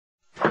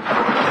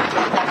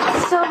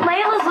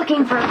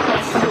looking for a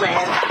place to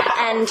live,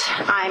 and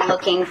I'm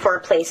looking for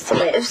a place to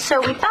live. So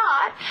we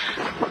thought,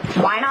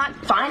 why not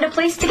find a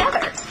place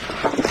together?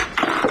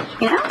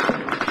 You know?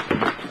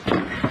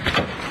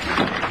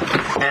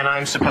 And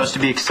I'm supposed to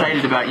be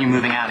excited about you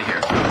moving out of here.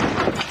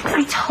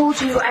 I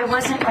told you I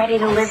wasn't ready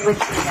to live with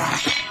you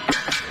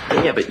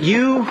yet. Yeah, but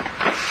you,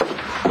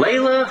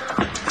 Layla,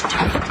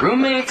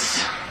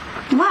 roommates.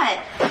 What?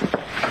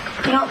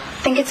 You don't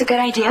think it's a good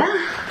idea?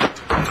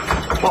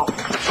 Well,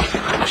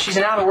 she's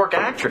an out-of-work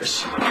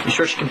actress. You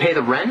sure she can pay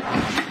the rent?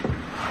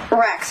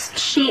 Rex,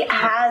 she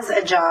has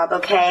a job,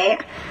 okay?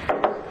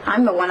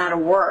 I'm the one out of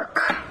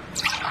work.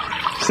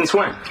 Since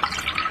when?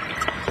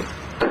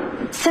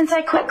 Since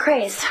I quit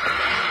Craze.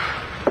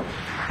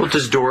 Well,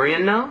 does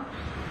Dorian know?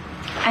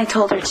 I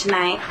told her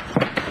tonight.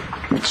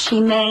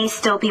 She may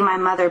still be my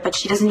mother, but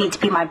she doesn't need to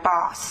be my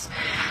boss.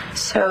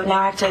 So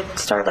now I have to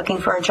start looking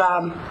for a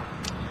job.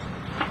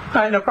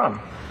 All right, no problem.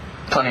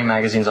 Plenty of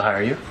magazines will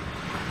hire you.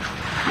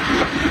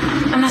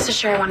 I'm not so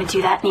sure I want to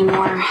do that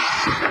anymore.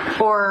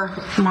 Or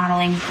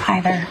modeling,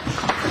 either.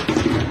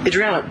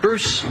 Adriana,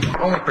 Bruce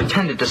only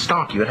pretended to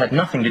stalk you. It had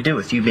nothing to do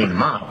with you being a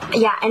model.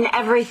 Yeah, and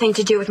everything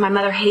to do with my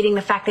mother hating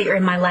the fact that you're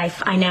in my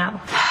life. I know.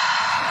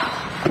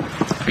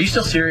 Are you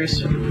still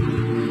serious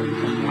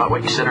about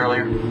what you said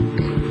earlier?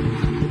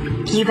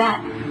 You bet.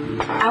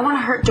 I want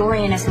to hurt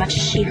Dorian as much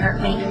as she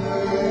hurt me.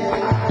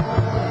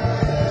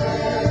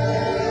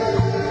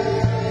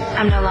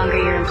 I'm no longer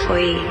your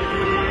employee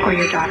or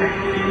your daughter.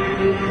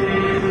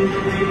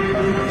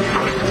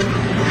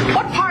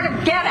 What part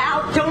of get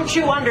out don't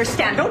you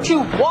understand? Don't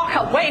you walk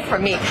away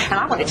from me. And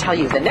I want to tell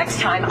you, the next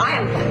time I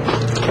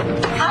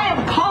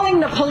am calling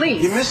the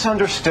police. You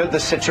misunderstood the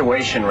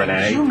situation,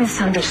 Renee. You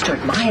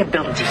misunderstood my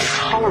ability to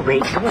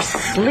tolerate your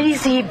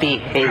sleazy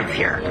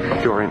behavior.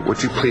 Dorian,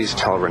 would you please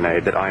tell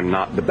Renee that I'm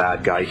not the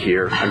bad guy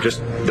here? I'm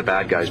just the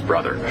bad guy's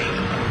brother.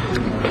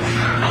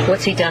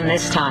 What's he done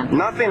this time?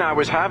 Nothing. I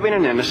was having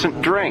an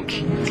innocent drink.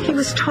 He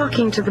was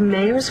talking to the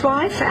mayor's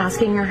wife,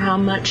 asking her how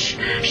much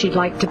she'd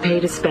like to pay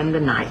to spend the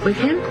night with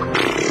him.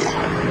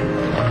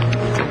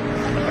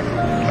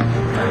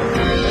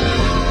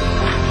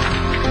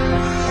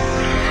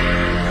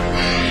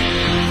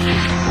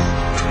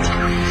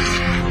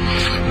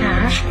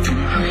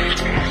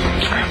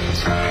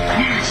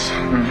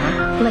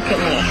 Look at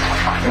me.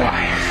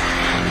 Why?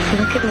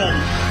 Look at me.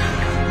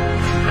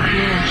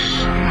 Ash.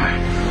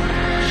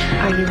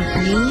 Are you with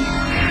me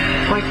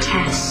or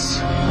Tess?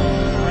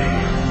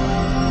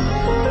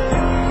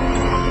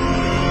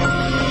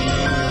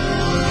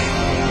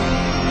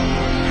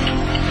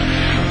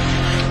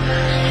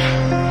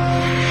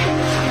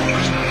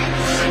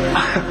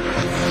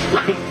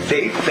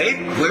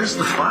 Babe, where's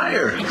the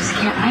fire? I just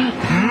can't wait.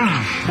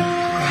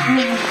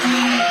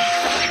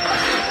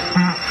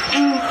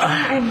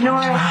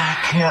 Ignore it. I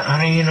can't,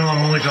 honey. You know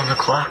I'm always on the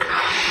clock.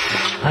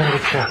 I gotta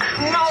check.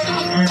 No.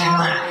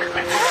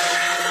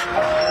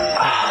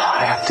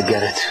 I have to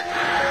get it.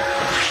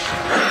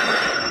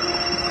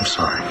 I'm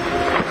sorry.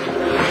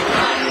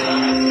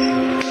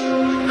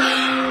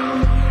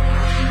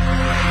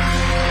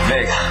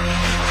 Meg.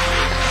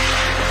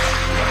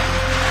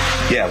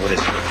 Yeah, what is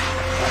it?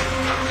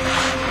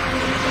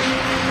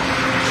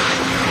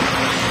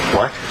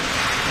 What?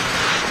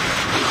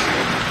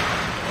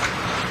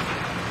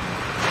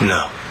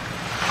 No.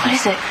 What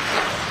is it?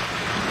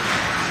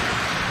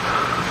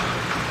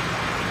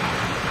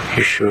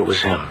 You sure it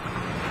was him?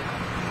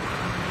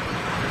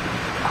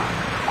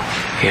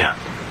 Yeah.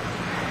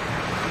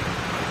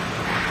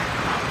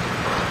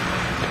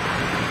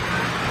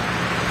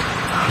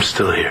 I'm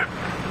still here.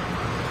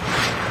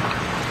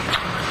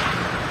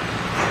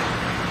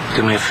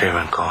 Do me a favor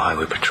and call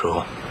Highway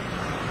Patrol.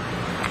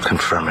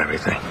 Confirm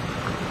everything.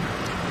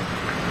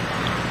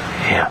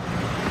 Yeah.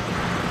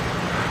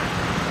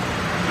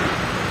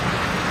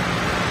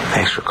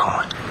 Thanks for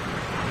calling.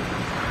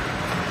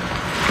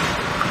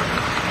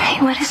 Hey,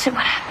 what is it?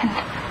 What happened?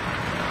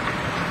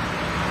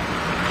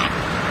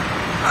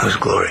 Who's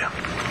Gloria?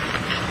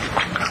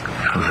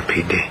 From the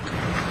PD.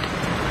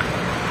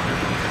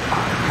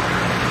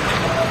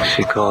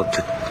 She called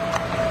to...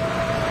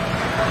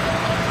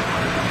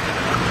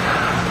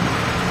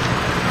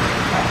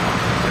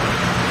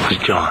 Who's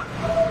John?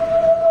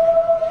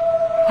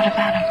 What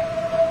about him?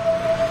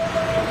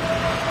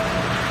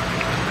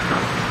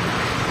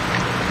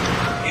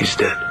 He's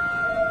dead.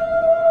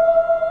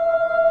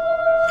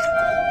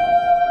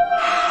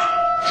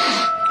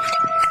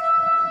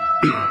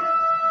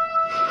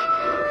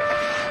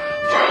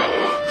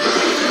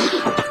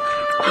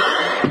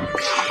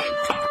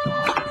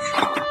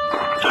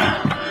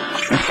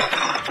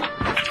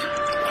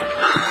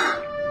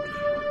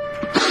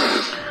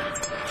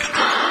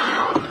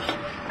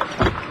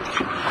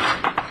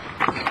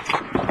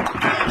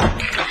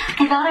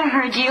 I thought I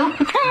heard you.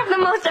 I have the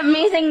most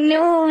amazing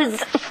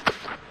news.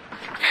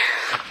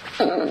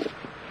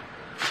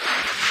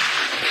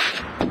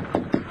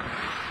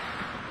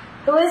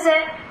 Who is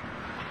it?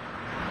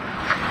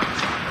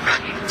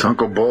 It's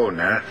Uncle Bo,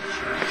 Nat.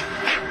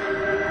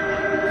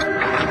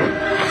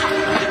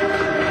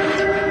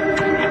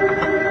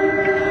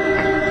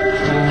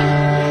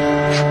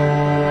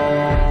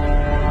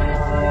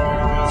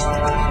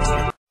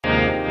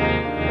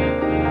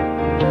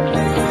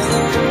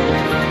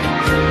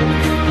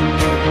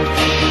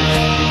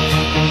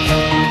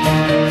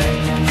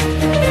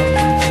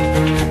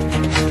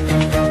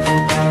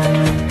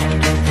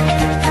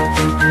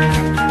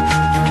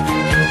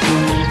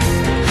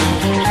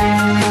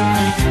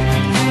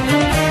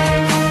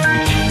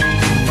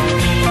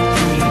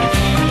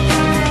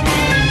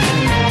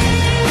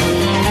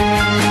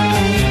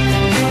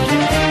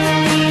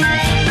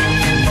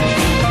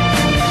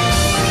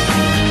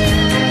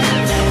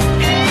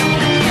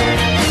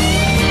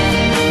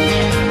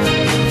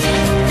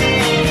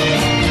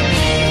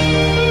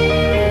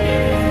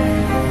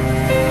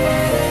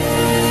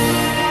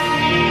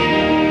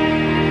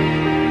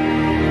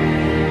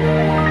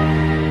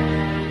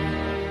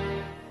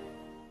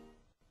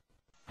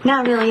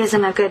 now really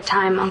isn't a good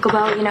time, Uncle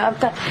Bo. You know, I've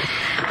got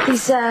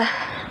these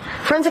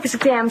forensics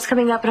exams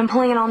coming up, and I'm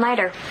pulling an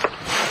all-nighter.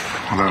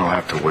 Well, that'll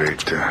have to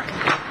wait.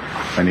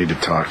 I need to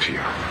talk to you.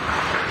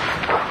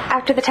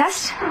 After the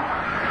test?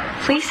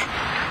 Please?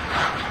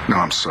 No,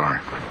 I'm sorry.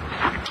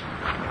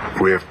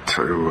 We have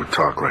to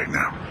talk right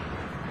now.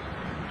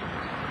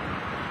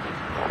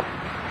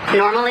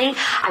 Normally,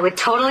 I would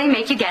totally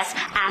make you guess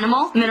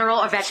animal, mineral,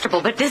 or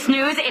vegetable, but this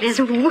news, it is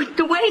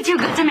way too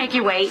good to make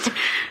you wait.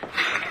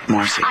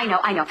 Marcy. I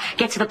know.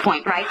 Get to the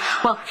point, right?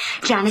 Well,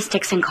 Janice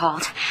Dixon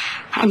called,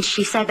 and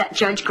she said that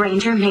Judge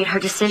Granger made her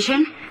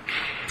decision,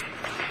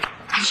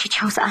 and she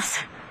chose us.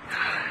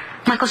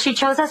 Michael, she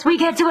chose us. We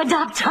get to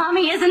adopt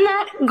Tommy. Isn't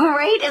that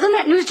great? Isn't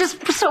that news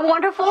just so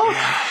wonderful?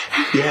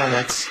 Yeah,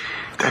 that's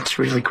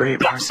really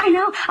great, Marcy. I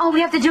know. All we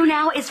have to do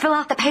now is fill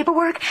out the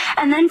paperwork,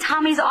 and then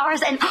Tommy's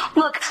ours. And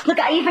look,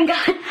 I even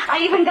got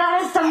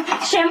us some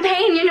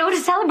champagne, you know, to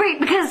celebrate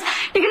because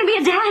you're gonna be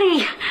a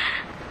daddy.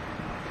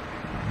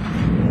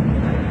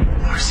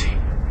 Marcy,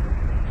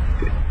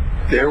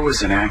 there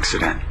was an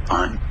accident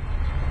on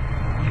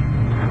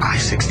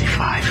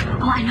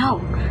I-65. Oh, I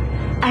know.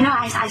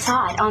 I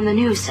saw it on the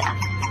news. Is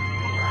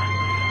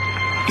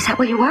that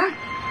where you were?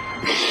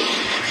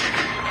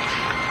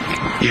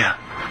 Yeah.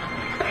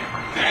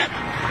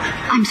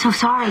 I'm so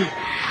sorry.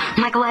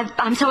 Michael,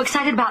 I'm so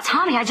excited about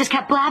Tommy. I just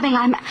kept blabbing.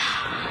 I'm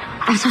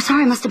so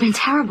sorry. It must have been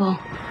terrible.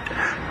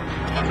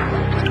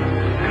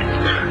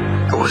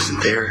 I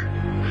wasn't there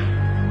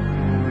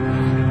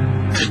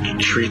to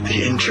treat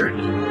the injured.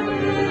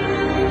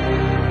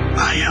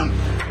 I am.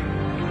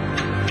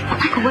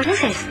 Michael, what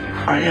is it?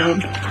 I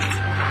am.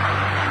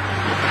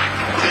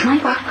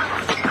 Michael?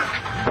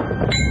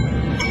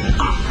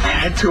 I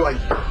had to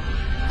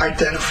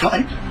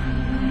identify.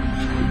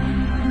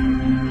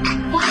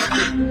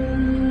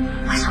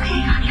 It's okay,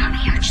 honey. I'm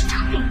here. Just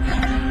tell me.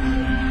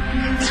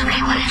 It's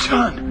okay. What is it?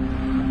 John.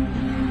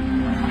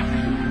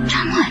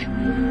 John, what?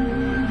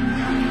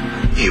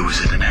 He was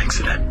in an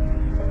accident.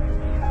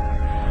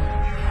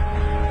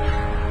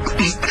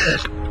 He's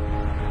dead.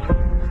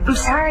 I'm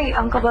sorry,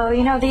 Uncle Bo.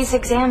 You know, these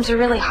exams are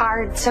really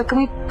hard, so can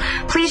we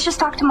please just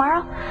talk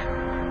tomorrow?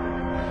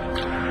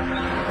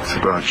 It's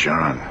about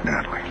John,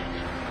 Natalie.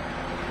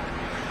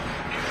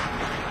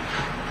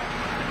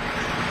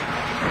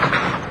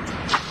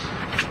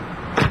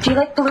 Do you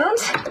like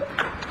balloons?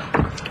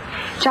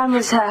 John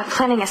was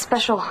planning a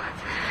special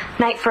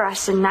night for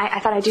us, and I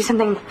thought I'd do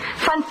something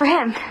fun for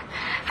him,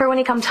 for when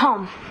he comes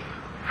home.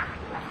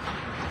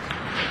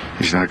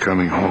 He's not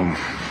coming home.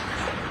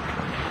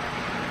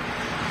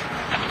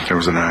 There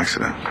was an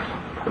accident.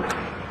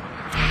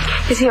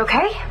 Is he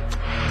okay?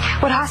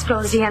 What hospital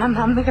is he in?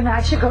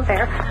 I should go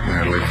there.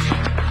 Natalie.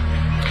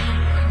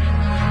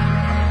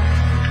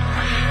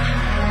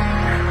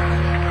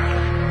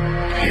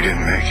 He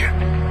didn't make it.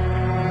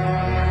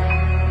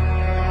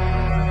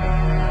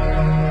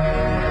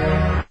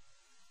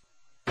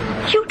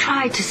 You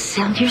tried to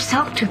sell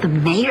yourself to the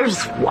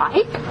mayor's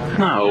wife?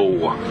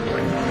 No.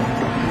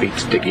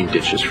 Beat digging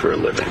ditches for a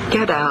living.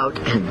 Get out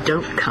and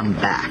don't come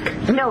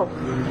back. No.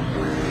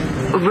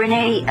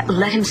 Renee,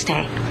 let him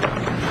stay.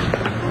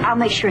 I'll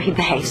make sure he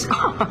behaves.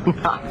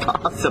 Not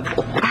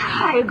possible.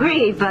 I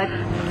agree, but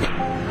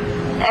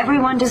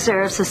everyone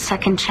deserves a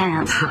second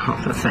chance.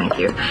 Oh, thank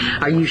you.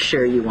 Are you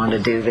sure you want to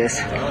do this?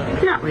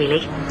 Not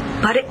really.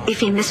 But if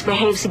he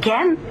misbehaves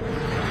again,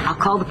 I'll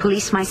call the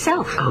police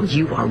myself. Oh,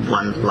 you are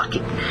one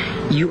lucky.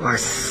 You are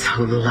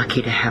so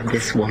lucky to have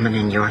this woman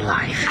in your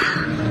life.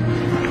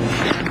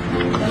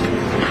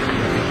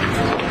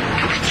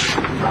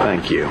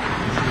 Thank you.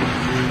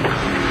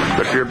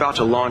 But if you're about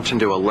to launch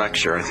into a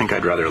lecture, I think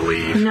I'd rather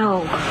leave.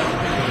 No.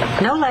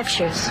 No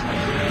lectures.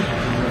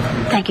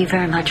 Thank you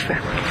very much for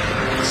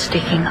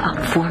sticking up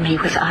for me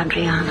with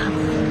Adriana.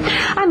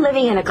 I'm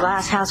living in a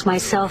glass house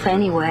myself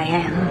anyway,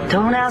 and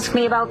don't ask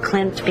me about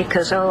Clint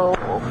because,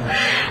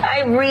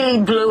 I really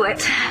blew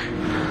it.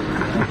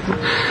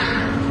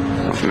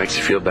 If it makes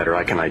you feel better,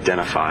 I can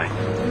identify.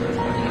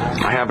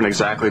 I haven't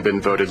exactly been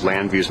voted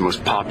Landview's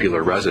most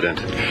popular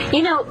resident.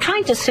 You know,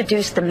 trying to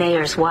seduce the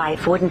mayor's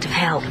wife wouldn't have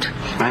helped.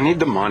 I need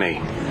the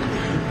money.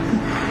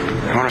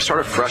 I want to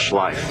start a fresh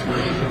life.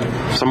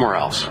 Somewhere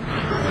else.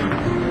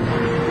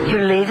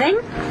 You're leaving?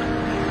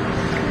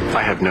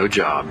 I have no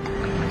job,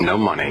 no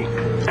money,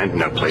 and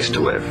no place to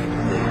live.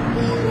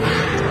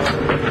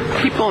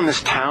 People in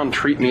this town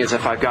treat me as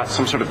if I've got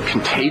some sort of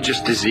contagious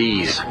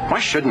disease. Why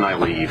shouldn't I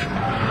leave?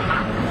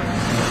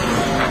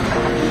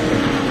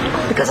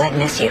 Because I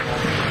miss you.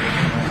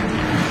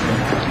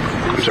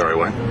 I'm sorry,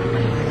 what?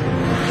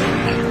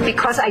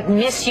 Because I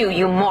miss you,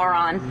 you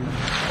moron.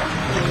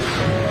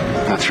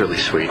 That's really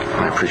sweet.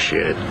 I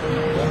appreciate it.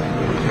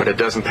 But it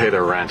doesn't pay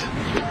the rent.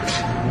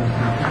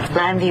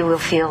 Landview will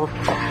feel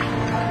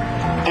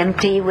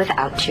empty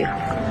without you.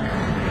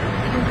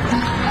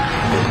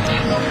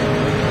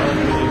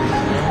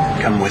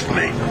 Come with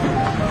me.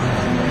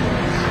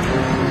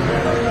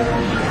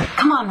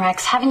 Come on,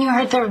 Rex. Haven't you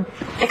heard the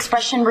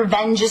expression,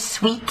 revenge is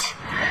sweet?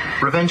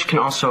 Revenge can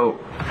also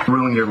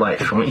ruin your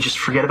life. Why don't you just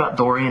forget about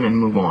Dorian and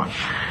move on?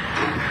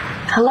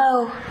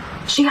 Hello?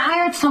 She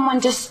hired someone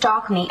to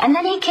stalk me, and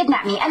then he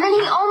kidnapped me, and then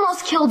he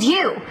almost killed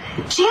you.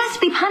 She has to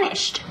be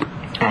punished.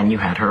 And you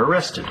had her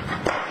arrested.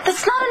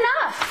 That's not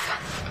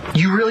enough.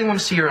 You really want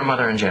to see your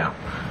mother in jail?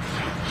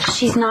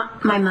 She's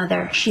not my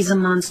mother. She's a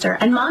monster.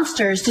 And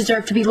monsters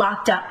deserve to be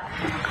locked up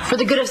for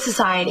the good of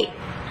society.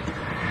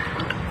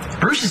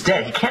 Bruce is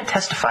dead. He can't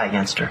testify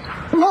against her.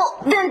 Well,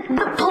 then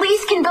the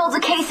police can build a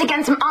case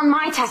against him on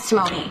my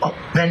testimony. Oh,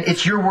 then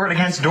it's your word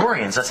against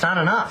Dorian's. That's not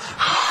enough.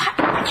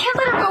 I can't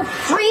let her go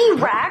free,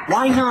 Rex.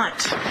 Why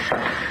not?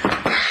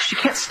 She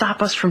can't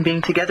stop us from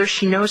being together.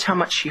 She knows how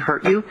much she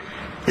hurt you.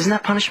 Isn't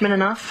that punishment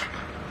enough?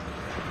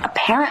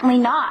 Apparently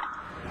not,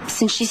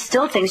 since she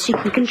still thinks she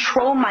can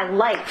control my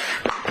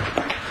life.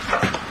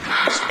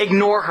 Just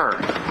ignore her.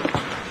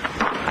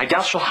 I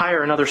doubt she'll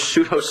hire another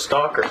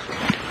pseudo-stalker.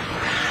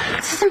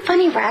 This isn't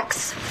funny,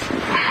 Rex.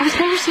 I was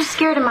never so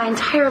scared in my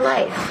entire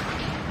life.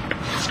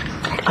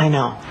 I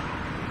know.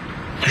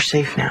 You're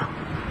safe now.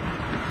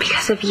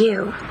 Because of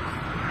you.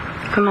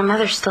 But my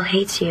mother still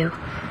hates you.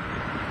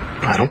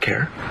 I don't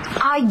care.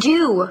 I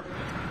do.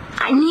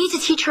 I need to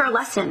teach her a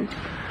lesson.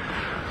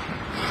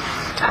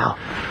 How?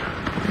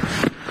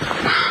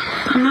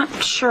 I'm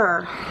not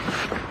sure.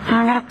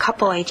 I got a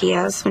couple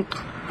ideas.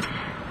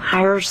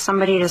 Hire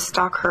somebody to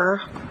stalk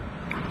her.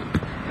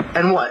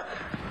 And what?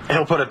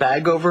 He'll put a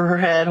bag over her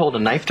head, hold a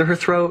knife to her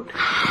throat?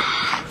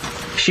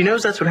 She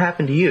knows that's what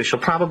happened to you. She'll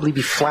probably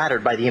be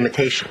flattered by the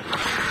imitation.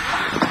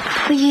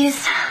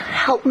 Please,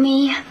 help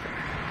me.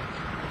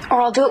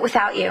 Or I'll do it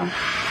without you.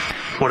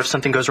 What if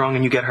something goes wrong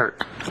and you get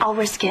hurt? I'll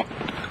risk it.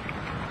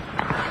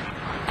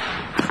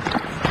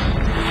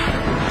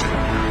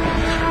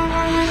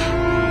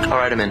 All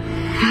right, I'm in.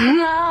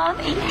 No,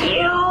 thank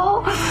you.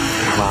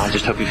 Well, I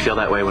just hope you feel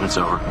that way when it's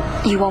over.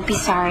 You won't be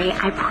sorry,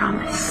 I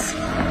promise.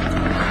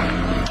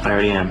 I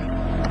already am.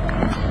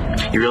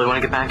 You really want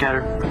to get back at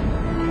her?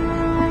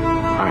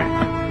 All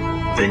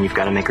right. Then you've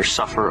got to make her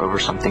suffer over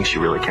something she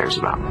really cares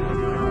about.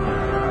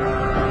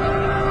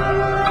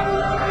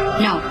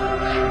 No.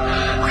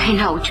 Okay,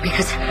 no,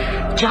 because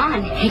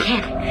John, he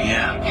can't.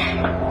 Yeah.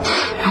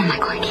 Oh,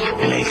 Michael, I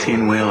can't. An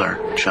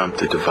 18-wheeler jumped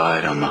the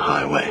divide on the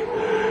highway.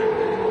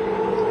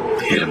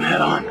 Hit him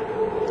head on.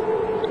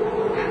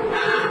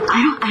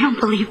 I don't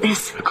believe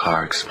this. The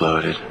car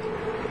exploded.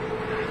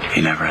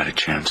 He never had a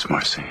chance,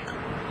 Marcy.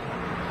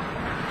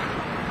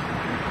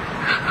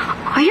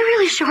 Are you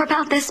really sure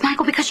about this,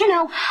 Michael? Because, a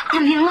lot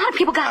of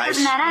people got hurt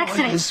in that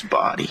accident. His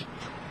body.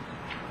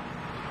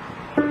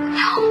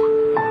 No.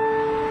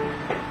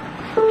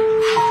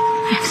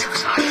 I'm so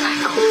sorry,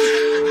 Michael.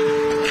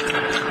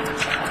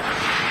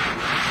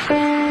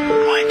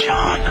 Why,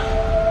 John?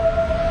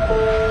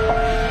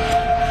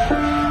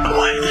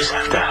 Why did this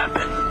have to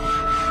happen?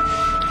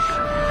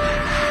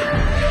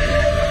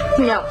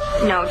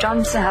 No,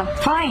 John's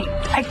fine.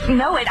 I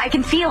know it. I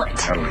can feel it.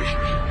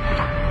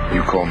 Natalie,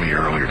 you called me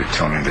earlier to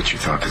tell me that you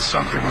thought that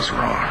something was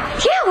wrong.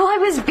 Yeah, well, I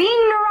was being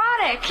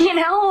neurotic,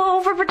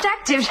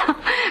 overprotective.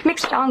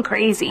 Makes John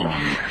crazy.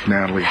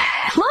 Natalie.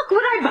 Look,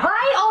 would I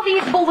buy all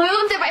these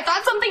balloons if I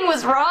thought something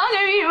was wrong?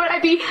 I mean, would I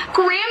be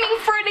cramming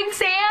for an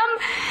exam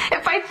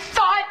if I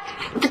thought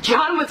that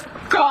John was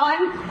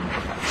gone?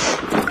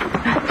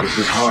 This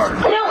is hard.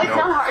 No, it's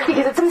not hard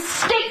because it's a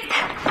mistake.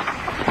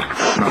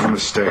 It's not a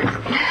mistake.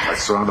 I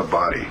saw the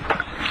body.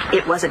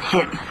 It wasn't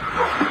him.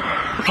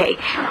 Okay,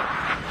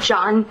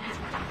 John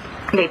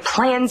made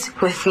plans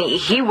with me.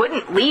 He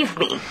wouldn't leave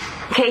me.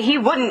 Okay, he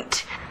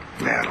wouldn't.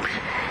 Natalie.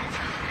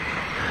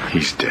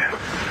 He's dead.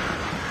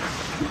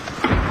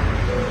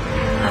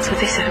 That's what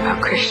they said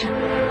about Christian.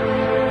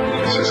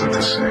 This isn't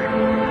the same.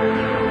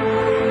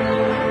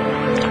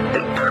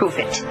 Then prove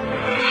it.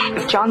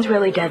 If John's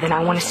really dead, then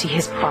I want to see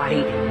his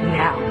body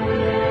now.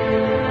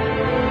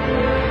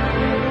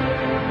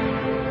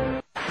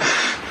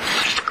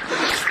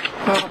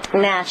 Well,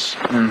 Nash,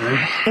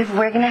 if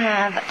we're going to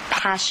have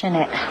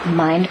passionate,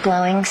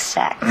 mind-blowing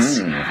sex,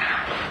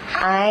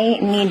 I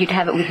need you to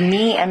have it with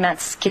me and that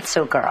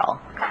schizo girl.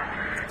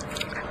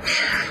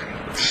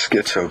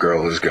 Schizo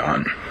girl is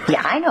gone.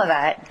 Yeah, I know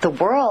that. The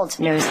world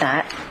knows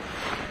that.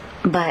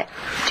 But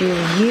do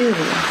you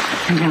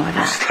know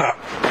that? Stop.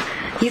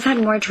 You've had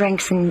more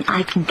drinks than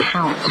I can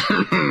count.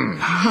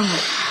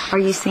 Are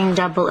you seeing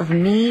double of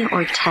me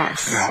or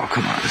Tess? Oh,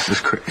 come on. This is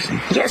crazy.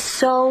 Yes,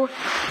 so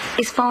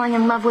is falling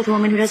in love with a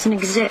woman who doesn't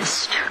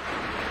exist.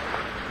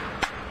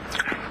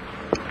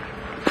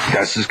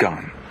 Tess is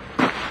gone.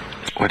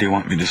 What do you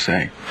want me to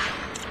say?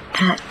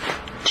 That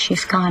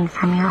she's gone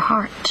from your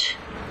heart.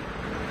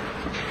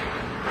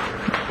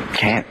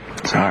 Can't.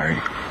 Sorry.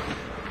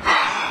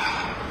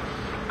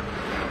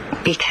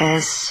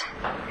 Because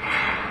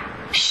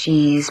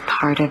she's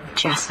part of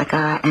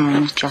Jessica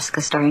and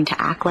Jessica's starting to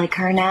act like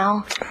her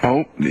now?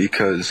 Oh,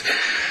 because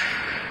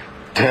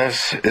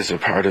Tess is a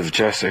part of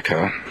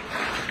Jessica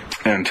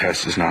and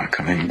Tess is not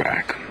coming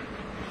back.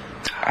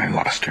 I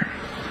lost her.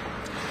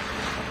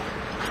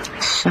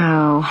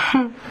 So,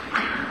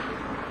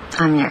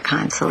 I'm your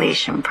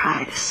consolation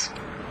prize.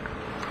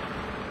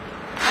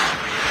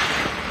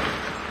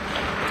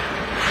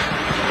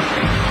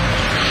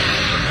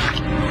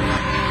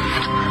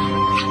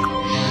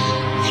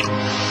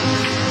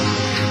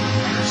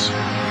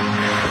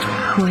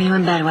 Yes. Who are you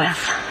in bed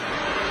with?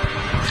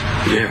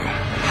 You.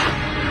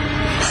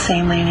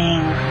 Say my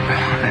name.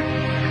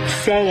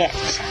 Say it.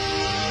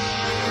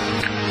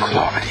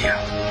 Claudia.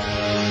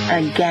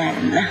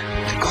 Again.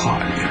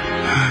 Claudia.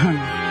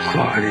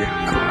 Claudia.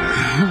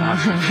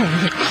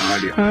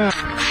 Claudia.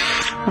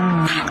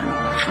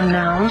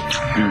 No.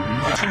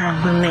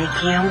 I will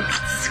make you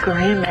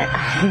scream it.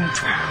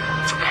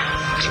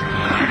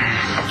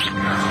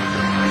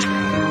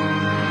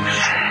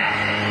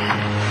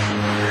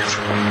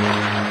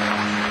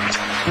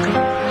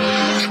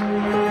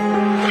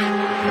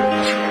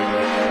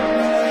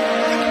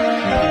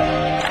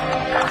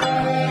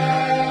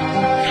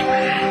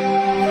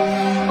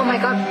 Oh my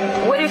God,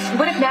 what if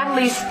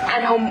Natalie's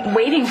at home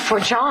waiting for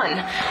John?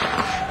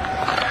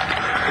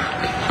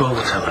 Bo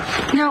will tell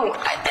her. No,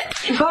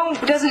 Bo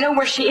doesn't know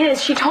where she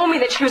is. She told me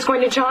that she was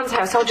going to John's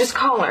house. I'll just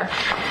call her.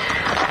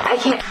 I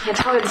can't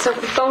tell her this over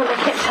the phone. I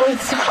can't tell her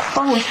this over the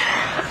phone.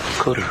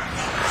 Go to her.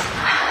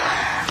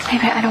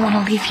 Baby, I don't want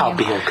to leave you. I'll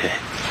be okay.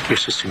 Your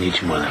sister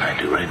needs you more than I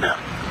do right now.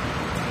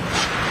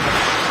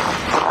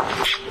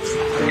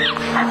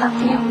 I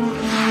love you.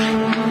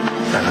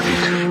 I love you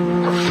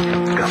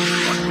too. Go.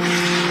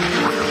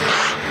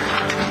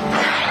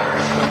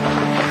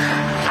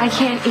 I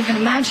can't even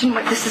imagine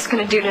what this is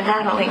going to do to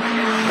Natalie.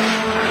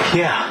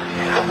 Yeah.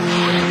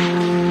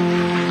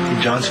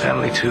 And John's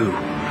family too.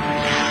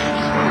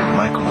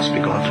 Michael must be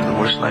going through the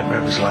worst nightmare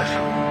of his life.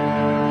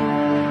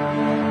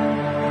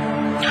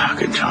 How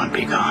could John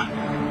be gone?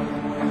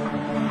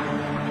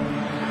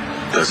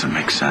 Doesn't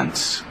make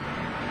sense.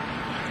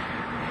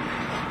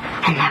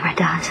 It never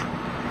does.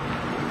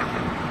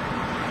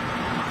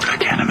 I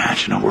can't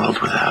imagine a world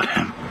without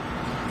him.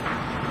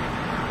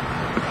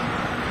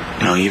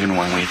 You know, even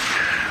when we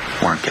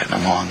weren't getting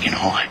along,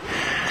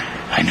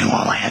 I knew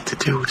all I had to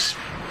do was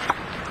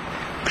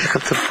pick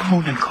up the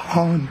phone and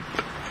call him,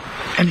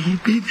 and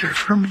he'd be there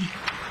for me.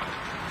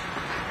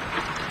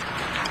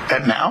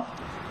 And now?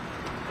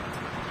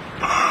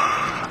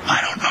 I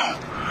don't know.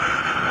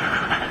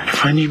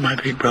 If I need my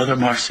big brother,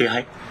 Marcy,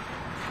 I'm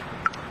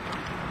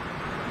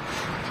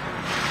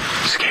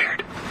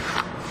scared.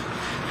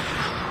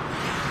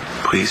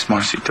 Please,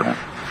 Marcy, don't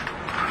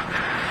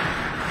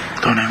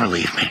ever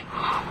leave me.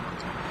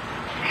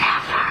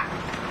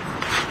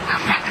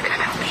 I'm never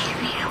gonna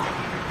leave you.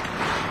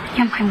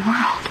 You're my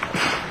world.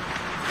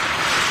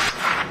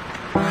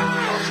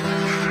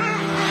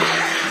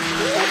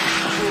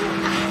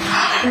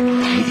 He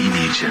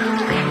needs you.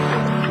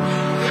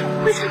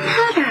 What's the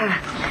matter?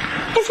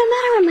 What's the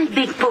matter with my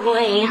big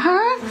boy,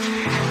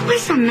 huh?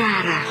 What's the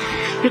matter?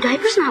 Your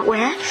diaper's not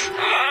wet?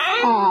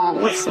 Oh,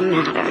 what's the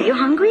matter? Are you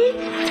hungry?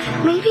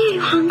 Maybe, are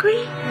you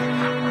hungry?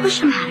 What's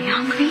the matter? You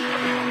hungry?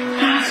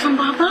 You want some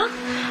Baba?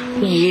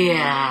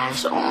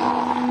 Yes.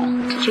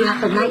 Oh, did you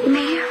have a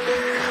nightmare?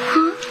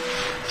 Huh?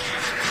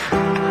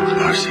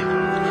 Marcy,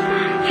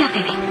 Yeah,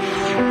 baby. can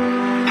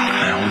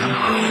I hold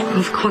him?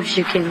 Of course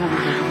you can hold him.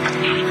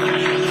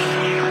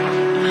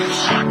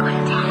 Yeah,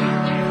 good dad.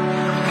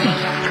 There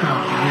you go.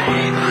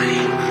 Hey,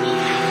 buddy.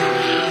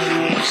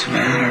 What's the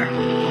matter?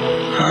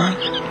 Huh?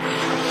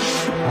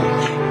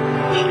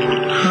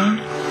 Huh?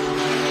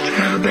 Did I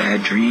have a bad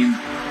dream?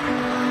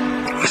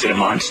 Was it a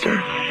monster?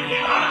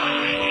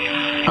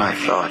 I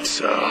thought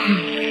so.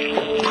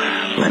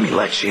 Let me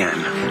let you in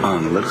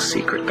on a little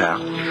secret, pal.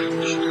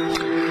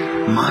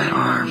 My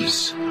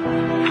arms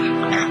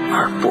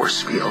are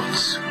force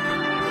fields,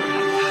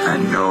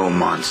 and no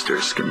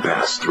monsters can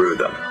pass through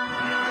them.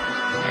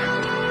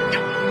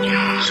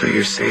 So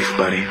you're safe,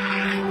 buddy.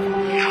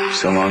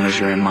 So long as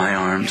you're in my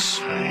arms,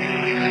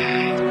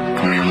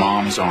 or your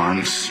mom's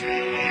arms,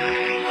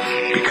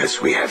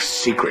 because we have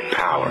secret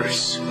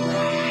powers.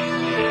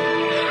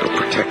 It'll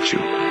protect you.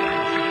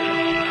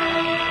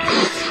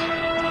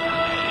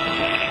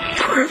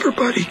 Forever,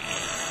 buddy.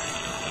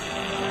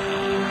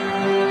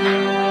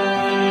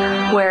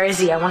 Where is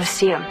he? I want to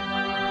see him.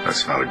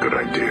 That's not a good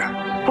idea.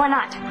 Why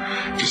not?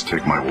 Just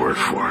take my word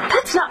for it.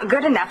 That's not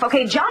good enough.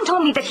 Okay, John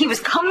told me that he was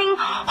coming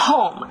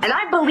home, and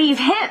I believe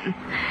him.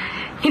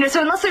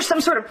 So unless there's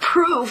some sort of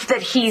proof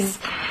that he's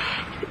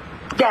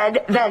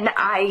dead, then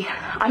I'm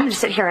going to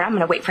sit here and I'm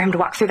going to wait for him to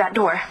walk through that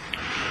door.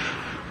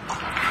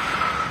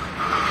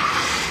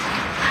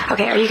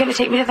 Okay, are you going to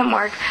take me to the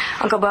morgue,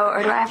 Uncle Bo,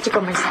 or do I have to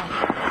go myself?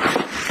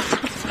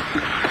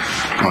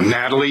 Oh,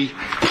 Natalie.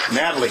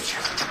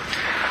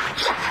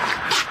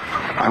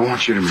 I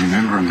want you to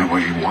remember him the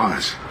way he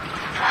was.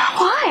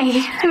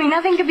 Why?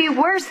 Nothing could be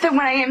worse than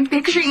what I am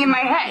picturing in my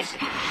head.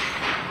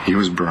 He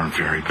was burned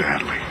very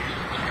badly.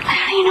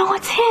 How do you know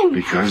it's him?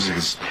 Because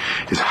his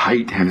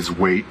height and his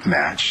weight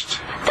matched.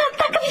 That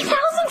could be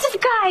thousands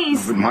of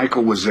guys. But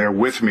Michael was there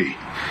with me.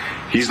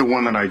 He's the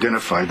one that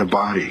identified the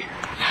body.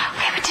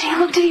 Okay, but did he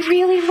look? Did he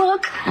really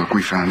look? Look,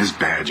 we found his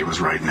badge. It was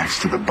right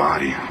next to the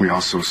body. We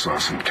also saw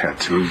some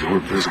tattoos that were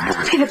visible.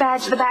 Okay, the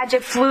badge,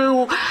 it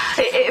flew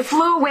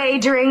away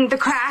during the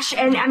crash,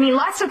 and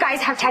lots of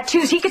guys have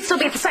tattoos. He could still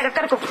be at the site. I've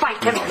got to go find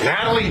him.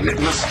 Natalie,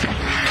 listen.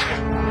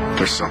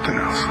 There's something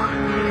else.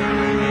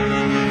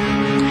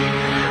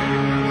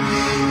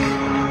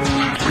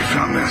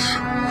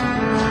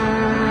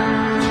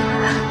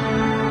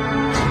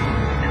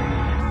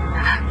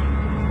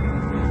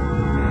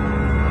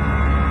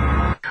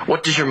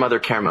 What does your mother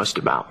care most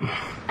about?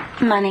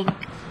 Money.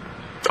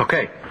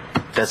 Okay,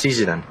 that's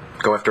easy then.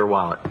 Go after her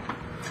wallet.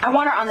 I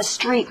want her on the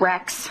street,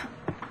 Rex.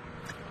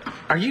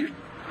 Are you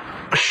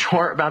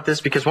sure about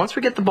this? Because once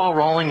we get the ball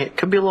rolling, it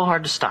could be a little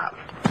hard to stop.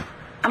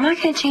 I'm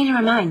not going to change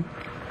my mind.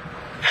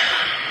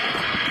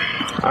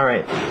 All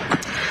right.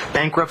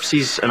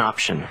 Bankruptcy's an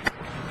option.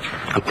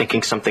 I'm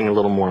thinking something a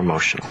little more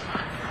emotional.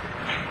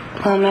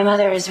 Well, my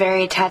mother is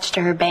very attached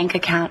to her bank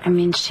account. I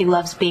mean, she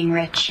loves being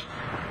rich.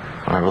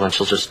 All right, well, then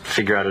she'll just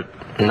figure out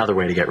another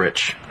way to get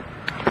rich.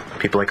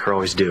 People like her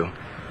always do. In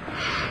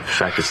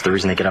fact, it's the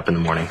reason they get up in the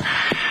morning.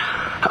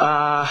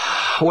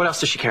 What else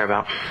does she care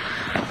about?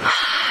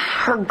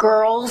 Her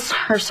girls,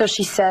 or so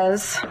she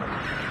says.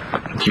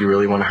 Do you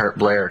really want to hurt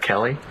Blair or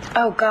Kelly?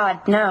 Oh,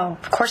 God, no.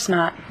 Of course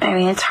not. I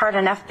mean, it's hard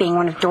enough being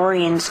one of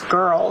Dorian's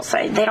girls.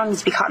 They don't need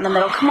to be caught in the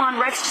middle. Come on,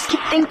 Rex, just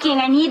keep thinking.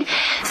 I need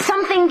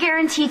something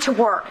guaranteed to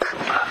work.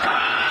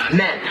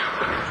 Men.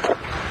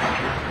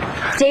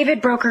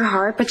 David broke her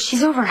heart, but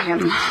she's over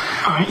him.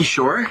 Are you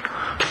sure?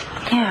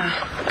 Yeah.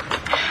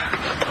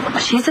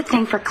 She has a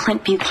thing for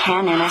Clint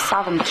Buchanan. I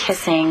saw them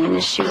kissing.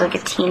 She was like a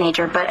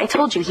teenager, but I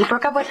told you, he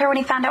broke up with her when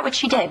he found out what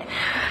she did.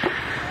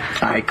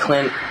 All right,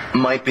 Clint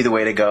might be the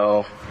way to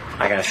go.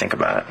 I gotta think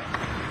about it.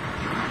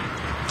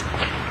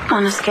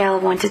 On a scale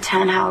of 1 to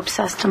 10, how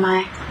obsessed am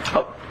I?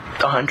 Oh,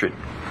 100.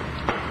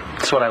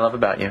 That's what I love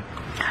about you.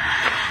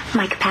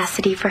 My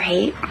capacity for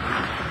hate?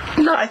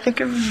 No, I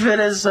think of it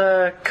as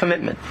a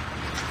commitment.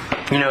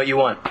 You know what you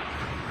want.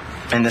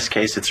 In this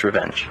case, it's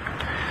revenge.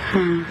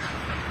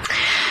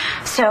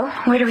 So,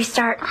 where do we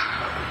start?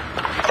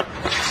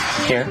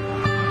 Here.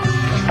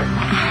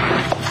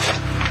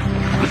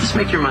 Would this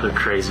make your mother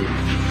crazy?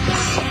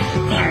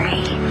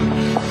 Very.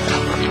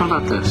 How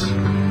about this?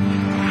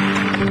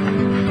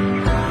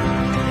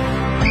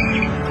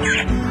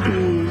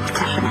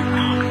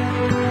 Definitely.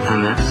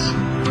 And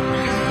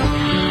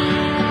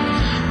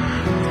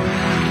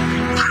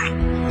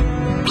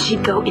this?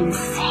 She'd go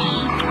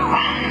insane.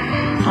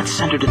 Let's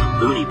send her to the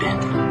loony bin.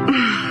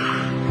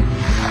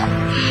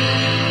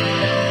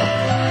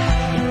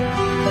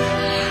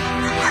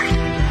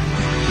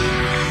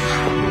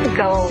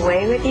 Go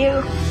away with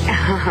you?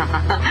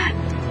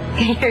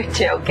 You're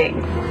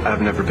joking.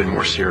 I've never been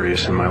more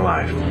serious in my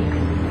life.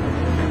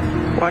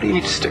 Why do you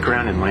need to stick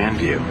around in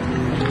Landview?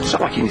 It's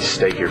not like you need to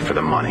stay here for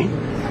the money.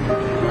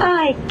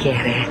 I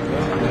get it.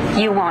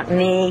 You want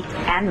me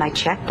and my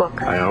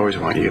checkbook. I always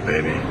want you,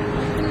 baby.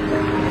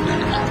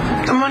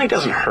 The money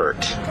doesn't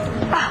hurt.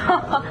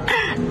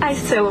 I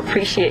so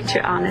appreciate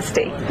your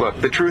honesty. Look,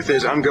 the truth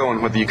is I'm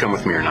going whether you come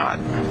with me or not.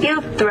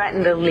 You've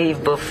threatened to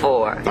leave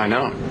before. I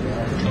know.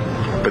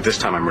 But this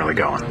time I'm really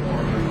going.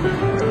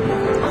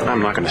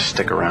 I'm not going to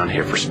stick around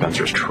here for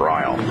Spencer's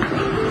trial.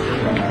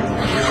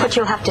 But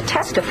you'll have to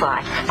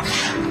testify.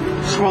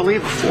 So I'll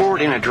leave a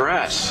forwarding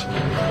address.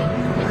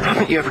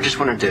 Haven't you ever just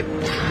wanted to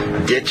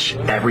ditch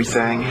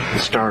everything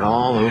and start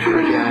all over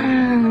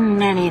again?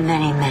 Many,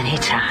 many, many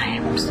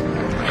times.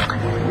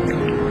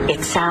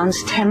 It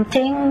sounds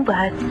tempting,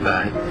 but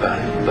But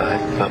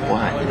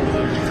what?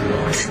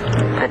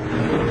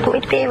 But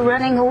we'd be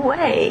running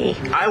away.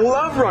 I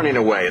love running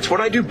away. It's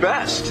what I do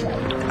best.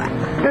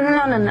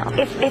 No.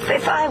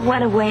 If I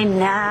went away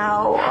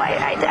now,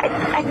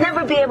 I'd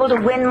never be able to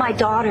win my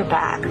daughter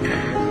back.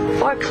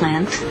 Or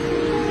Clint.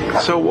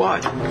 So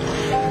what?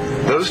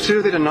 Those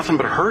two, they did nothing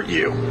but hurt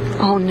you.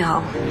 Oh,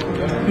 no.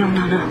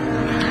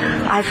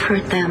 No. I've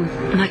hurt them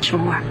much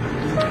more.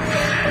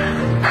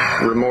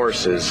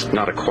 Remorse is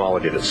not a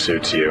quality that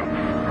suits you.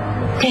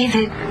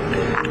 David,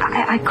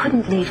 I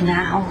couldn't leave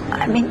now.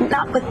 I mean,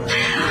 not with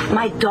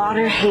my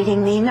daughter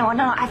hating me. No,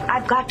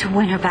 I've got to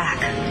win her back.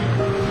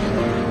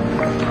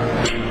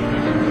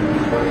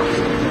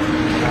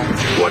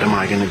 What am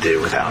I going to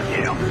do without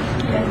you?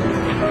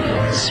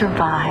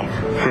 Survive.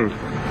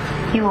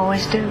 You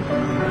always do.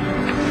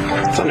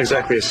 It's not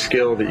exactly a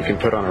skill that you can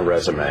put on a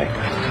resume.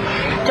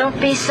 Don't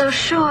be so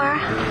sure.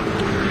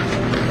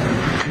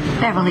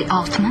 Beverly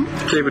Altman.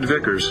 David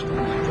Vickers.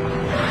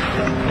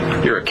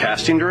 You're a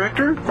casting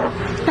director?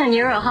 And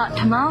you're a hot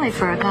tamale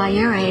for a guy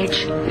your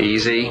age.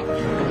 Easy.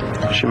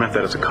 She meant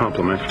that as a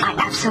compliment. I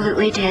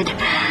absolutely did.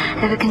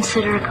 Ever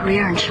consider a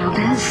career in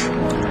showbiz?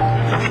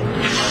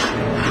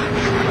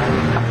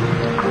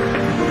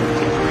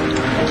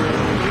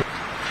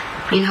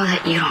 You know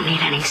that you don't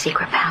need any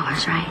secret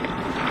powers, right?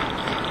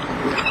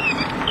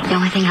 The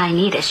only thing I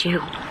need is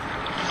you.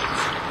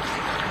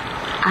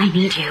 I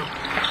need you.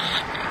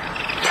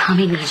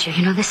 Tommy needs you.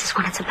 You know, this is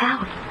what it's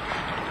about.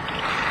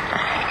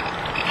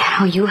 You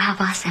know, you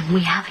have us and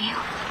we have you.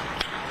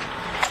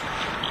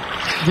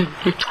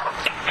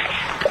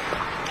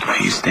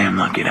 He's damn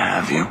lucky to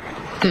have you.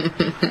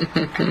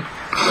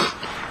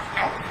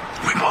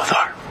 We both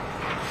are.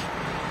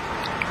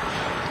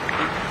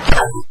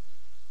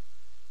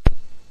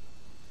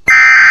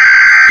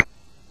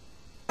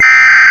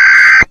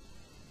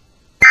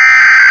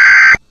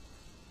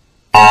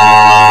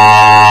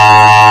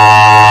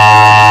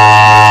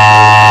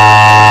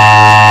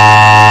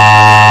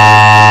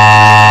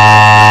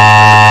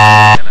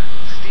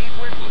 Steve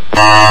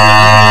Whitley.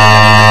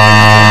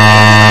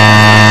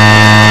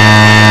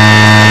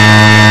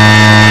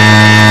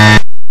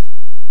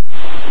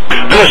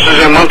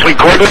 carefully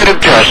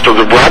coordinated test of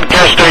the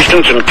broadcast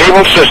stations and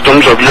cable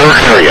systems of your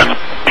area.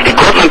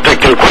 Equipment that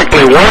can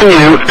quickly warn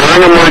you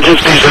during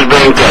emergencies is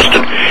being tested.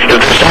 If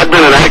this had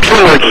been an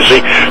actual emergency,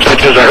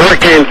 such as a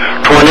hurricane,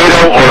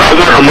 tornado, or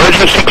other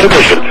emergency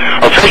condition,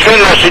 official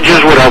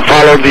messages would have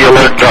followed the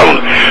alert tone.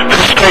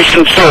 This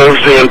station serves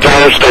the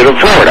entire state of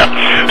Florida.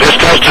 This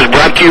test is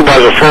brought to you by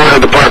the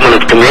Florida Department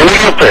of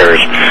Community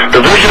Affairs,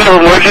 Division of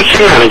Emergency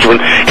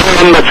Management,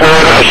 and the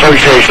Florida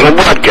Association of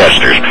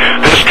Broadcasters.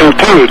 This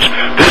concludes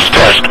this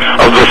test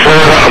of the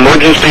Florida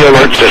Emergency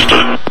Alert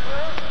System.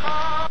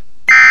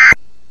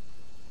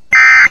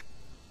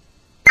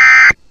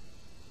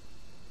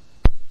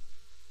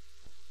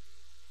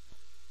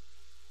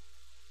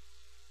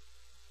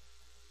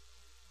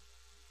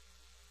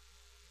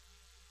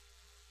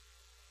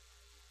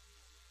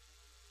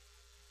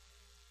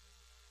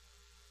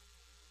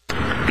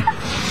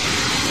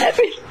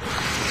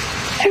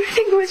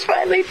 Everything was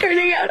finally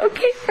turning out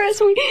okay for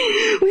us. We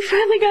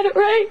finally got it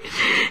right.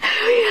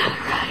 We got it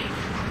right.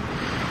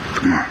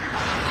 Come on.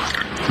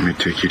 Let me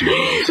take you to your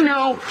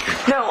room.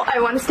 No, I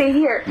want to stay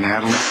here.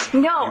 Natalie?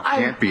 No, you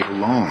can't be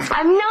alone.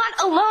 I'm not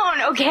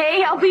alone,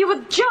 okay? I'll be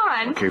with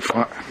John. Okay,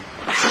 fine.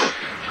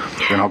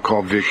 Then I'll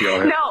call Vicky. I'll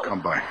have her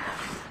come by.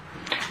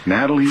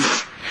 Natalie?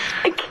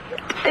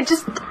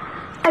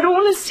 I don't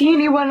want to see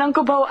anyone,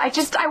 Uncle Bo. I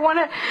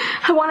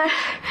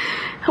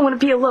want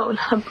to be alone.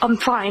 I'm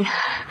fine.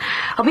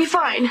 I'll be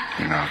fine.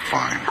 You're not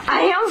fine.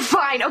 I am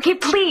fine. Okay,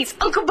 please,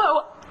 Uncle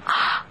Bo.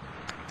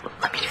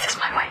 Let me do this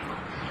my way.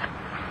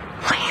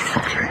 Please.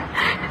 Okay.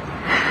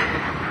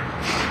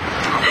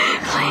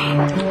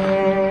 Please.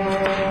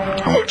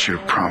 I want you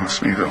to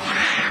promise me, though,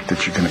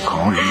 that you're going to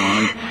call your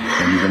mom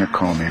and you're going to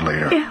call me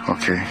later. Yeah.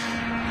 Okay?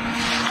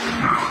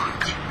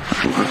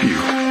 I love you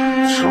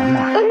so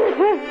much. I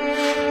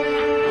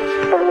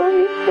love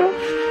you too.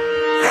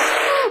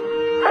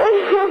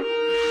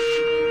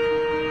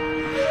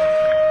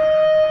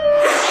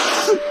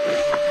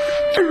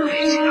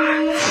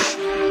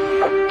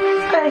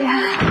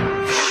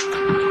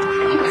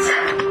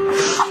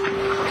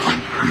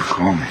 You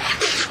call me.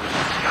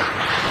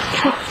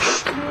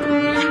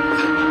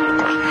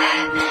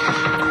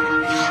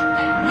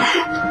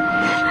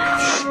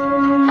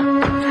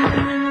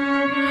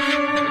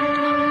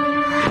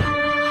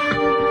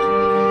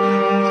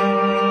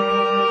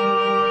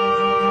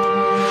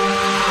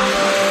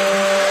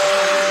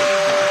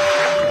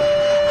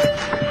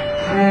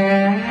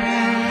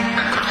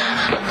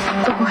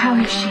 Oh, how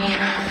is she?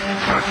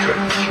 Not good.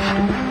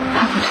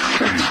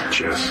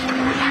 Jess,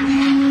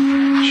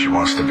 she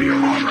wants to be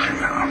alone right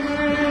now.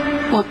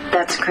 Well,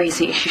 that's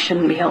crazy. She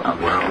shouldn't be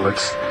alone. Well,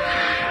 let's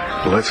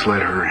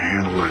let her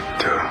handle it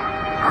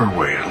her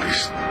way, at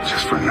least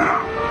just for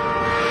now.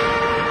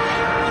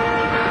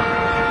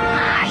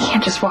 I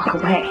can't just walk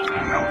away.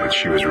 No, but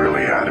she was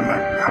really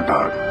adamant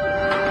about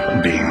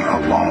being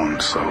alone,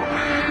 so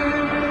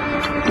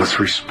let's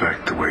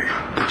respect the way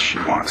that she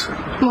wants it.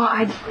 Well,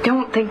 I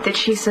don't think that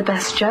she's the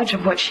best judge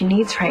of what she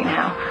needs right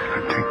now.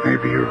 I think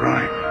maybe you're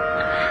right.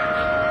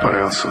 But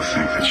I also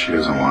think that she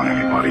doesn't want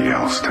anybody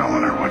else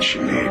telling her what she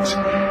needs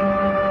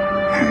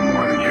any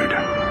more than you do.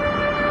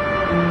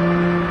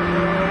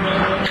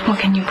 Well,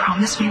 can you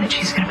promise me that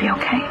she's going to be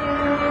okay?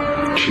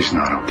 She's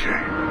not okay.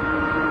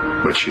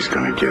 But she's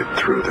going to get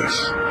through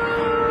this.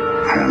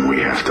 And we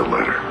have to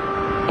let her.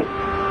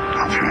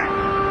 Okay?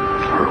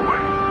 Her way.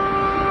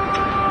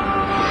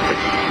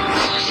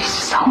 She's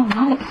just all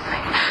alone.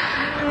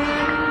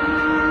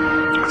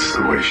 It's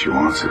the way she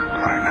wants it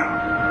right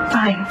now.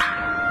 Fine.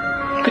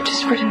 But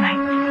just for tonight.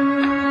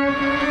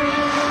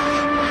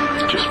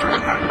 Just for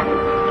tonight.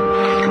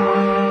 Come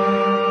on.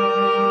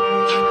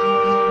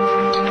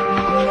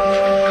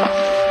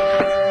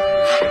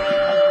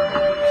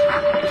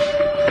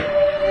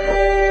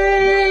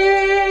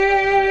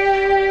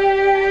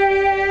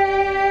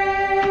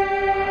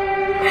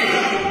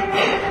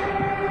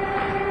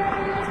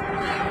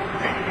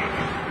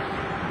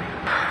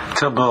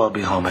 Tell Bo I'll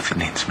be home if he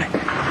needs me.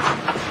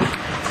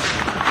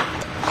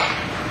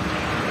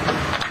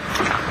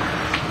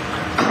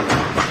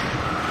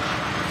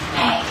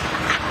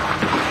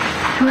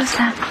 Who was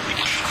that?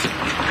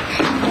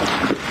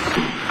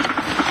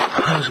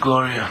 That was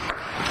Gloria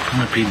from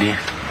the PD.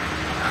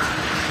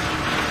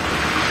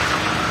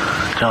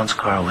 John's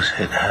car was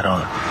hit head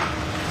on.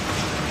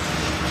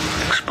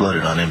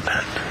 Exploded on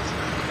impact.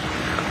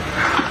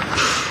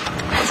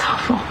 That's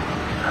awful.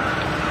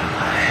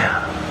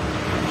 Yeah.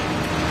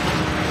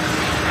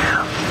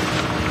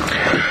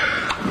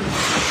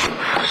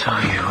 So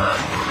you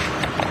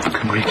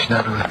can reach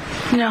Natalie?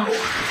 No.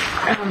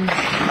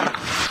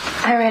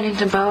 I ran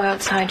into Bo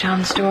outside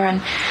John's door,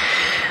 and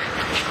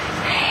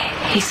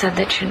he said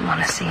that she didn't want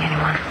to see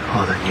anyone.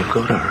 Well, then you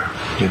go to her.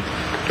 You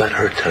let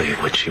her tell you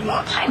what she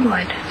wants. I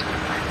would.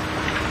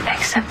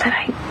 Except that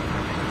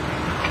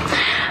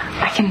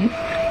I can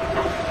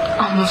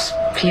almost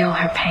feel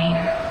her pain.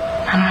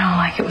 I don't know,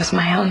 like it was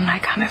my own, and I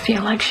kind of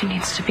feel like she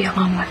needs to be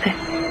alone with it.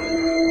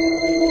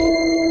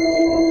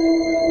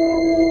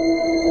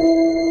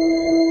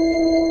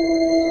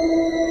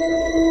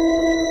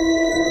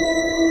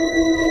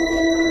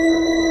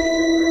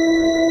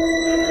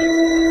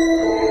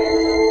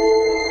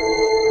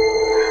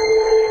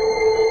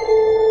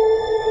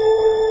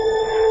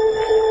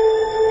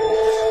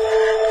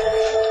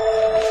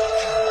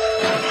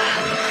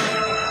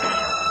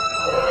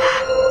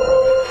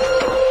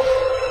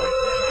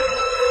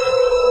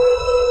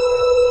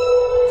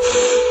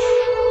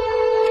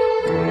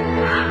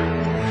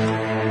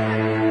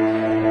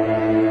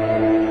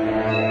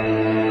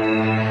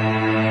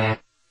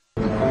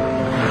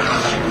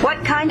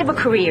 a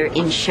career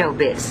in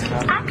showbiz?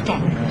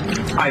 Acting.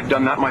 I've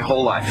done that my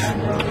whole life.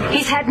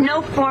 He's had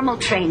no formal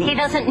training. He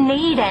doesn't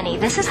need any.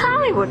 This is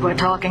Hollywood we're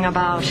talking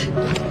about.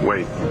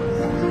 Wait,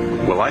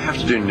 will I have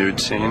to do nude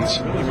scenes?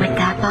 With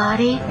that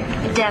body?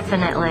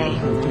 Definitely.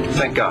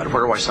 Thank God.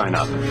 Where do I sign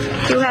up?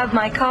 You have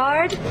my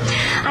card?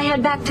 I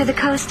head back to the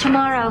coast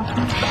tomorrow.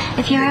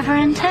 If you're ever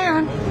in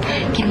town,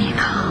 give me a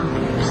call,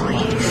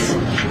 please.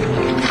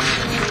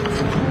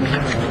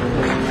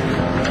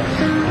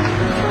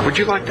 Would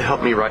you like to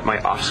help me write my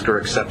Oscar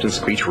acceptance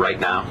speech right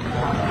now?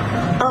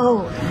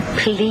 Oh,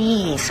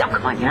 please. Oh,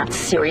 come on, you're not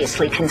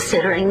seriously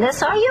considering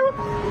this, are you?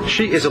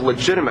 She is a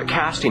legitimate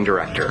casting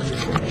director.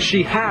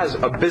 She has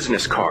a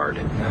business card.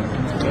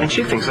 And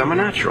she thinks I'm a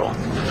natural.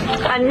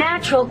 A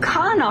natural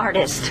con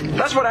artist.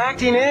 That's what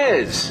acting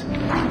is.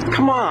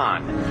 Come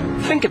on.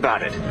 Think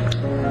about it.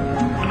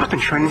 I've been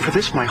training for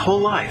this my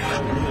whole life.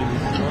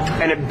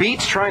 And it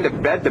beats trying to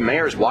bed the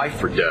mayor's wife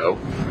for dough.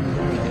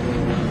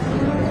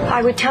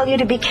 I would tell you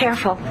to be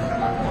careful,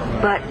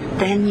 but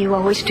then you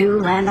always do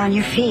land on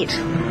your feet.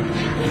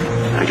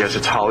 I guess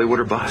it's Hollywood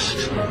or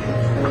bust.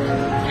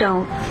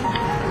 Don't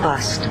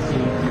bust.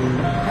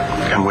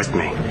 Come with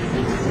me.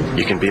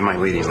 You can be my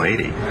leading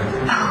lady.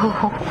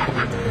 Oh,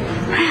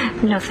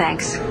 no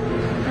thanks.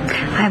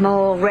 I'm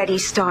already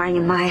starring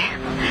in my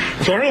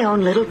very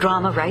own little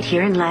drama right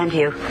here in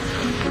Landview.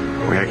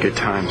 We had good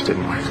times,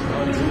 didn't we?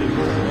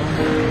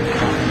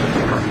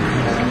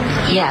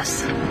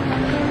 Yes.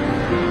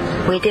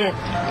 We did.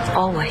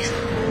 Always.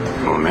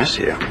 We'll miss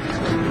you.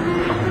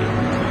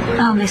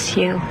 I'll miss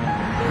you.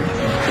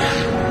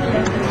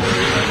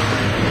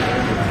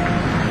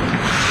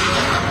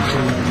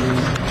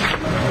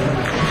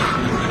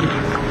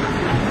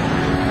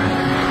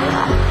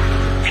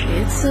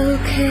 It's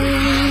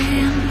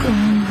okay, I'm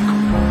going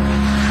home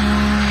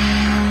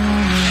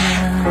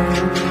now.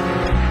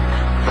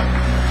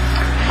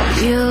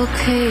 Be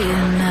okay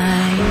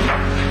tonight.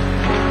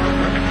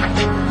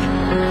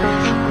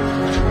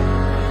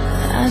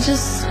 I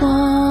just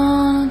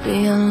wanna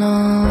be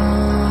alone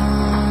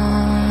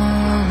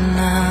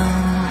now,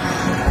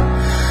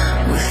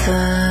 with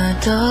the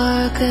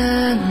dark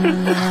and the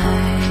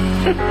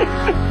light.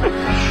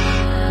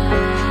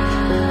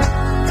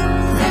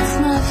 That's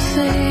my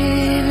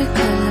favorite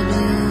color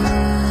blue,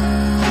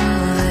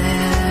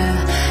 there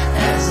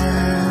as the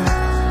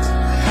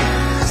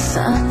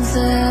sun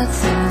sets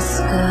in the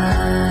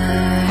sky.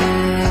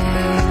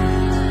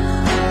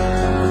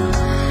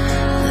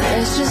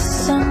 There's just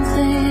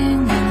something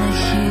in the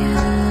hue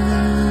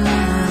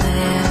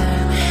there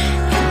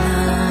in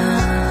the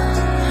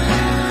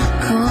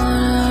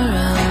corner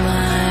of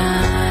my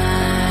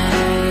eye.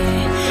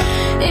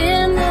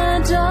 In the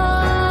dark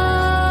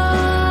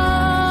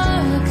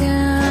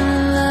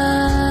and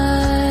light,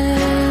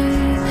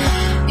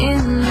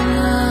 in the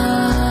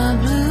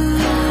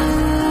blue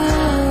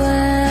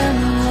and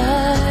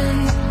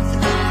white,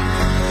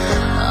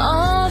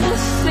 all the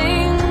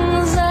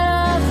things that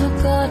I've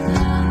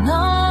forgotten,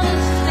 all the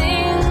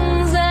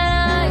things that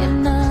I am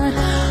not,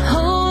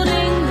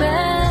 holding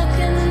back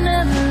and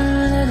never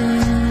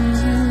letting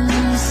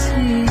you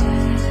see.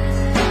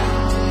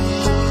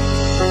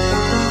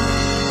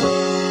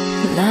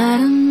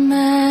 Light a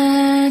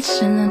match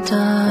in the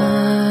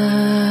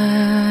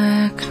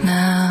dark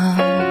now.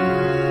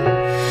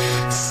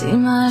 See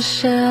my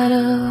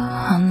shadow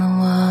on the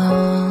wall.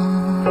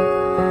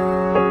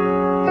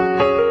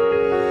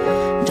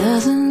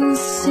 Doesn't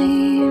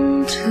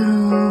seem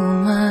too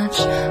much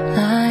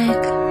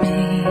like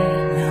me.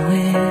 No,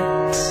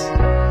 it's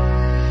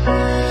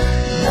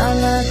not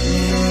like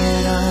me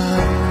at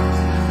all.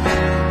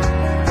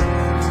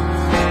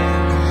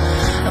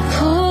 I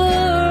pour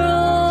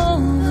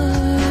over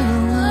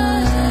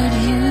what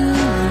you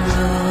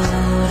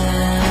wrote,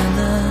 and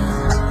the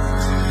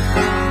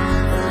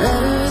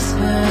letters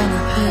burn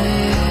the page.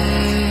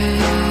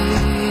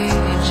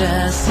 I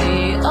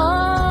see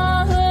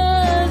all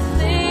the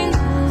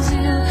things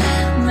you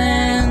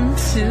meant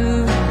to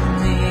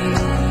me,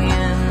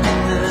 and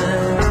the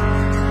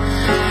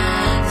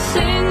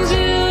things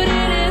you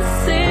didn't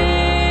see.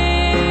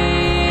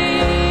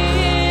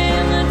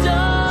 In the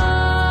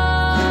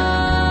dark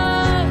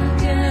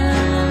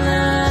and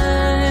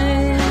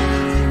light,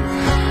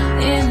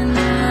 in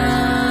the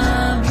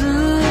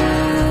blue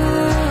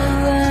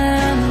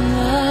and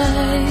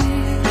white,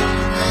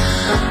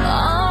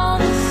 all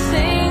the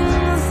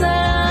things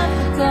that I've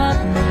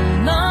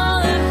forgotten, all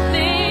the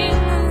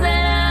things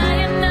that I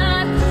am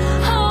not,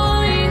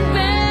 holding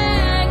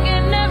back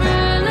and never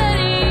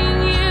letting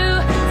you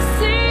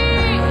see.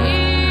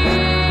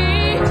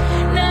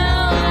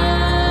 Now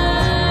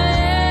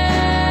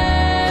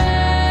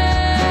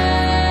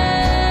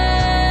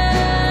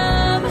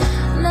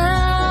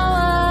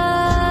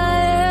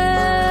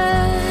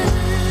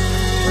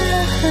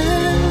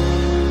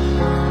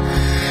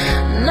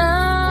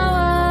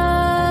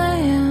I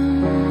am,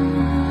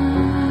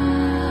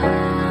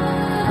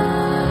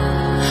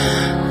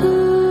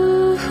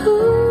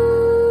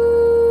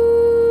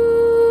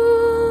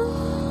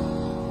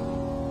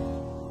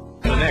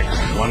 The next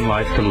One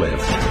Life to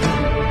Live.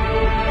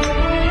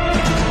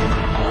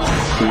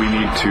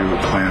 to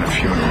plan a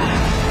funeral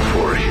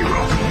for a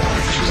hero.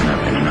 She doesn't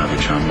have been another.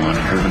 John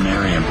wanted her to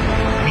marry him.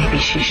 Maybe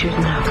she should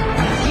know.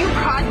 You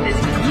caused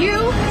this.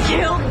 You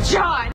killed John.